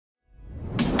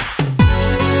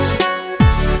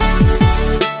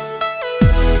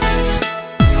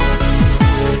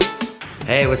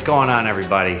Hey, what's going on,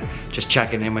 everybody? Just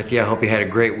checking in with you. I hope you had a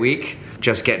great week.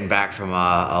 Just getting back from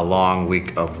a long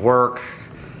week of work.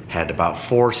 Had about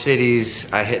 4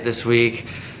 cities I hit this week.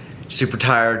 Super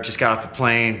tired, just got off the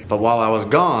plane. But while I was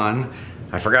gone,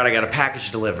 I forgot I got a package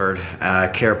delivered.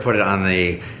 Kara put it on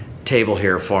the table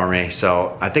here for me.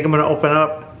 So I think I'm gonna open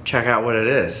up, check out what it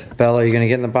is. Bella, are you gonna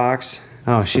get in the box?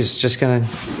 Oh, she's just gonna,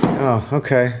 oh,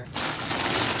 okay.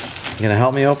 You gonna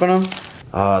help me open them?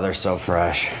 Oh, they're so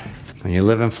fresh. When you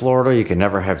live in Florida, you can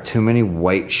never have too many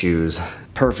white shoes.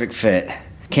 Perfect fit.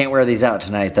 Can't wear these out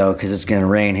tonight though, because it's gonna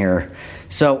rain here.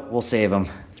 So we'll save them.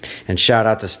 And shout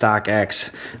out to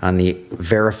StockX on the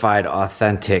verified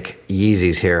authentic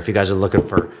Yeezys here. If you guys are looking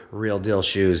for real deal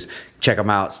shoes, check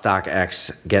them out,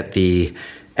 StockX. Get the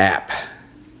app.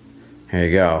 Here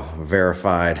you go,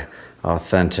 verified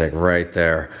authentic right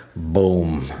there.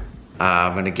 Boom.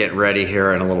 I'm gonna get ready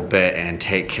here in a little bit and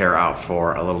take Kara out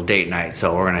for a little date night.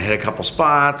 So we're gonna hit a couple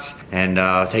spots and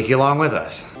take you along with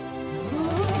us.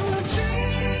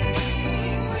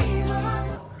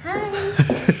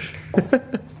 Hi.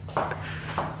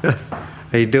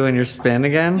 Are you doing your spin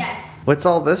again? Yes. What's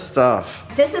all this stuff?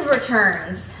 This is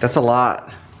returns. That's a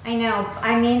lot. I know,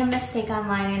 I made a mistake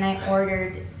online and I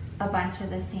ordered a bunch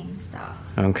of the same stuff.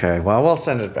 Okay, well, we'll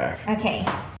send it back. Okay.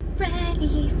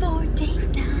 Ready for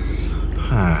date night.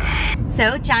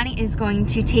 So Johnny is going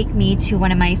to take me to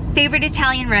one of my favorite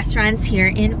Italian restaurants here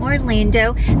in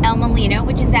Orlando, II Mulino,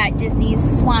 which is at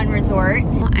Disney's Swan Resort.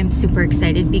 I'm super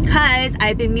excited because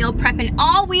I've been meal prepping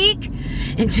all week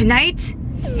and tonight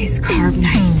is carb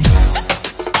night.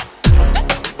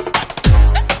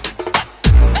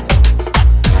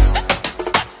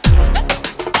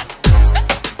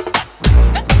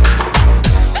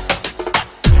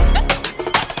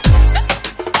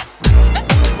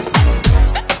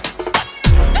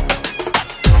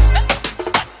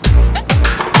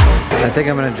 I think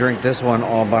I'm gonna drink this one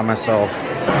all by myself.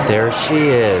 There she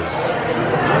is.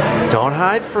 Don't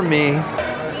hide from me.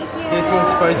 Get some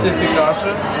spicy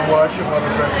focaccia and wash your water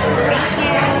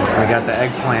We got the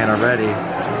eggplant already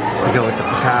to go with the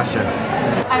focaccia.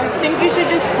 I think you should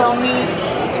just film me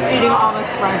eating all this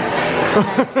bread.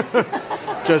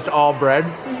 Just all bread?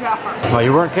 Yeah. Well,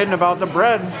 you weren't kidding about the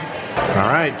bread. All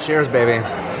right, cheers, baby.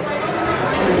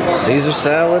 Caesar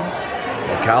salad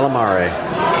or calamari.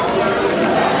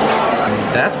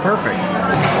 That's perfect.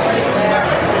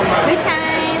 Good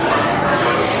time.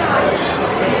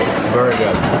 Very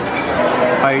good.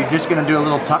 Are you just gonna do a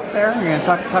little tuck there? You're gonna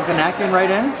tuck the napkin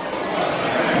right in?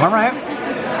 All right.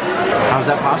 How's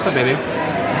that pasta, baby?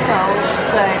 So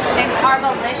good. And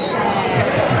carbolicious.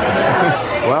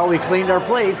 Well, we cleaned our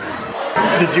plates.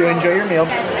 Did you enjoy your meal?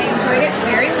 Yes, I enjoyed it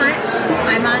very much.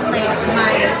 I'm on like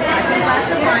my second glass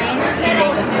of wine and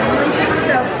I usually drink,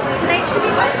 so tonight should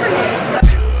be fun for me.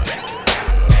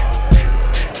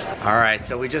 All right,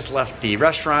 so we just left the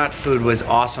restaurant. Food was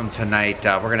awesome tonight.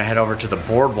 We're gonna head over to the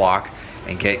Boardwalk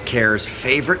and get Kara's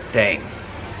favorite thing,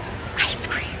 ice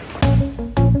cream.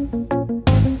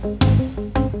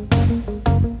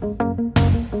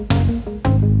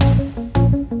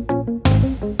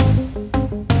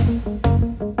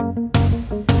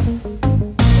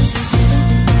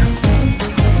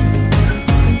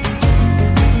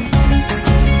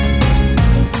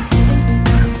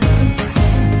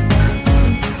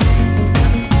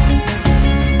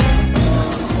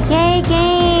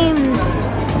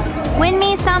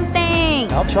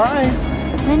 I'll try.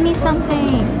 Win me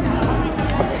something.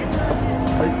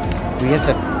 We have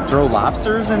to throw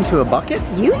lobsters into a bucket?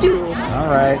 You do. All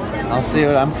right, I'll see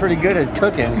what, I'm pretty good at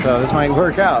cooking, so this might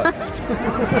work out.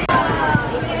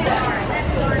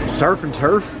 Surf and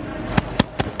turf.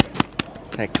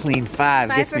 That clean 5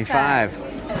 gets me 5.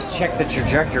 Check the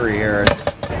trajectory here.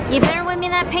 You better win me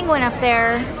that penguin up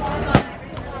there.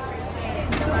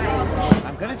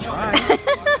 I'm gonna try.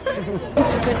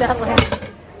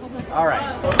 All right.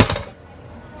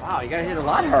 Wow, you gotta hit a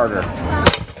lot harder.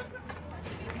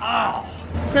 Oh.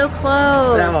 So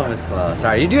close. That one was close.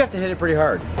 Sorry, you do have to hit it pretty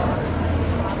hard.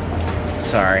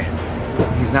 Sorry.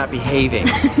 He's not behaving.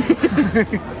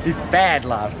 He's bad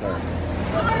lobster.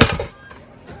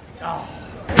 Oh.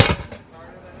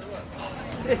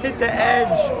 It hit the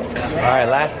edge. All right,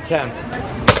 last attempt.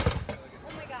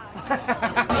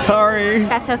 Sorry.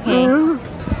 That's okay.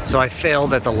 So I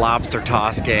failed at the lobster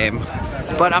toss game,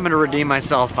 but I'm gonna redeem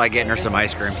myself by getting her some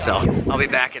ice cream, so I'll be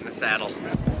back in the saddle.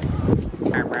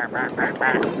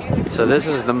 So this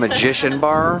is the magician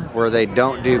bar where they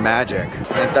don't do magic.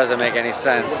 It doesn't make any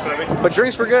sense, but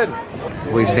drinks were good.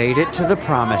 We made it to the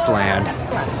promised land.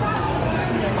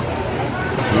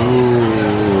 Ooh.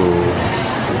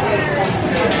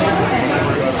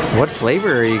 What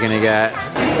flavor are you gonna get?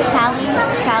 Sally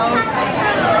sells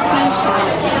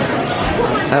seashells.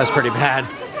 That was pretty bad.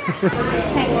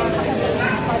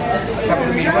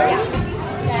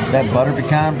 That butter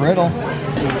pecan brittle.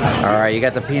 All right, you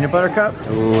got the peanut butter cup?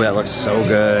 Ooh, that looks so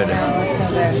good.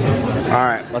 All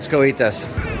right, let's go eat this.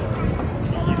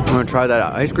 I'm gonna try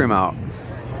that ice cream out.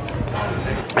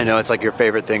 I know it's like your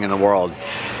favorite thing in the world.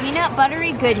 Peanut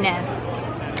buttery goodness.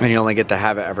 And you only get to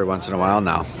have it every once in a while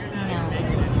now.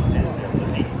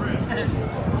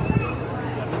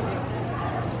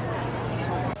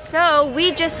 So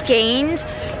we just gained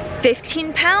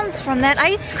 15 pounds from that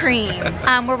ice cream.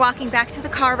 We're walking back to the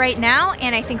car right now,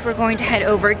 and I think we're going to head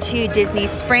over to Disney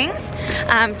Springs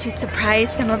to surprise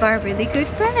some of our really good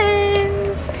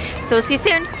friends. So we'll see you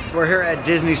soon. We're here at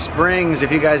Disney Springs.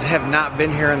 If you guys have not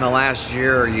been here in the last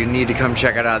year, you need to come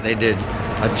check it out. They did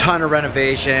a ton of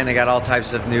renovation. They got all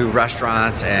types of new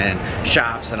restaurants and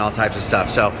shops and all types of stuff.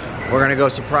 So we're gonna go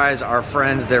surprise our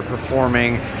friends. They're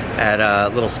performing at a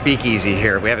little speakeasy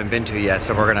here. We haven't been to it yet,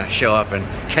 so we're gonna show up and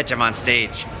catch them on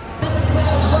stage.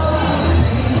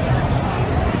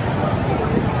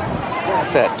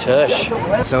 That tush.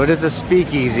 So it is a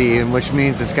speakeasy, which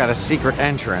means it's got a secret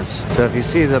entrance. So if you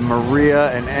see the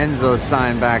Maria and Enzo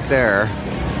sign back there,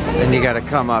 then you gotta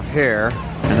come up here,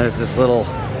 and there's this little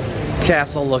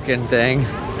castle looking thing,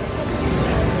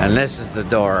 and this is the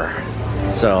door.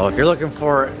 So if you're looking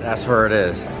for it, that's where it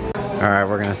is. All right,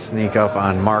 we're gonna sneak up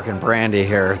on Mark and Brandy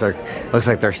here. Looks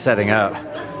like they're setting up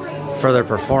for their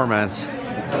performance.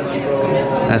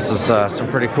 This is some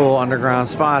pretty cool underground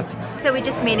spots. So we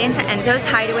just made it into Enzo's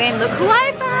Hideaway, and look who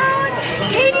I found!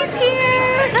 Katie's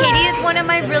here! Katie is one of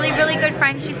my really, really good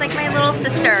friends. She's like my little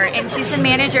sister, and she's the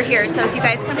manager here. So if you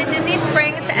guys come to Disney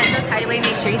Springs to Enzo's Hideaway,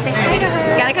 make sure you say hi to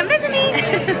her. You gotta come visit me!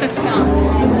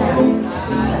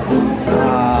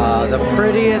 The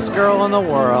prettiest girl in the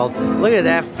world. Look at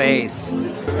that face. I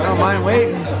don't mind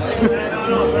waiting.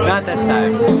 Not this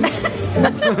time.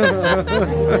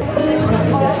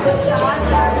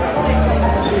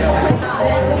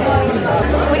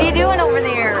 What are you doing over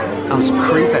there? I was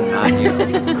creeping on you.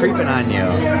 I was creeping on you.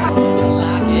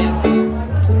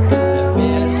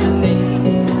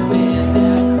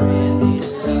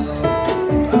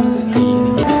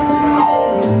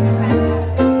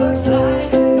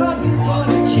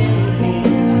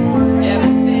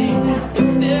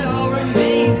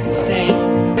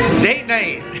 Date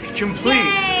night complete.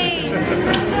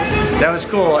 That was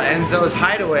cool. Enzo's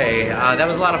Hideaway. That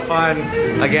was a lot of fun.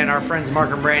 Again, our friends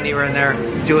Mark and Brandy were in there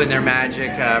doing their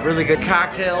magic. Really good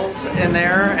cocktails in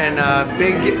there, and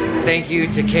big thank you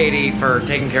to Katie for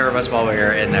taking care of us while we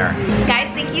were in there.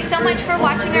 Guys, thank you so much for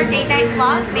watching our date night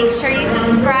vlog. Make sure you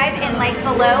subscribe and like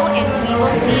below, and we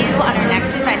will see you on our next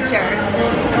adventure.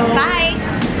 Bye!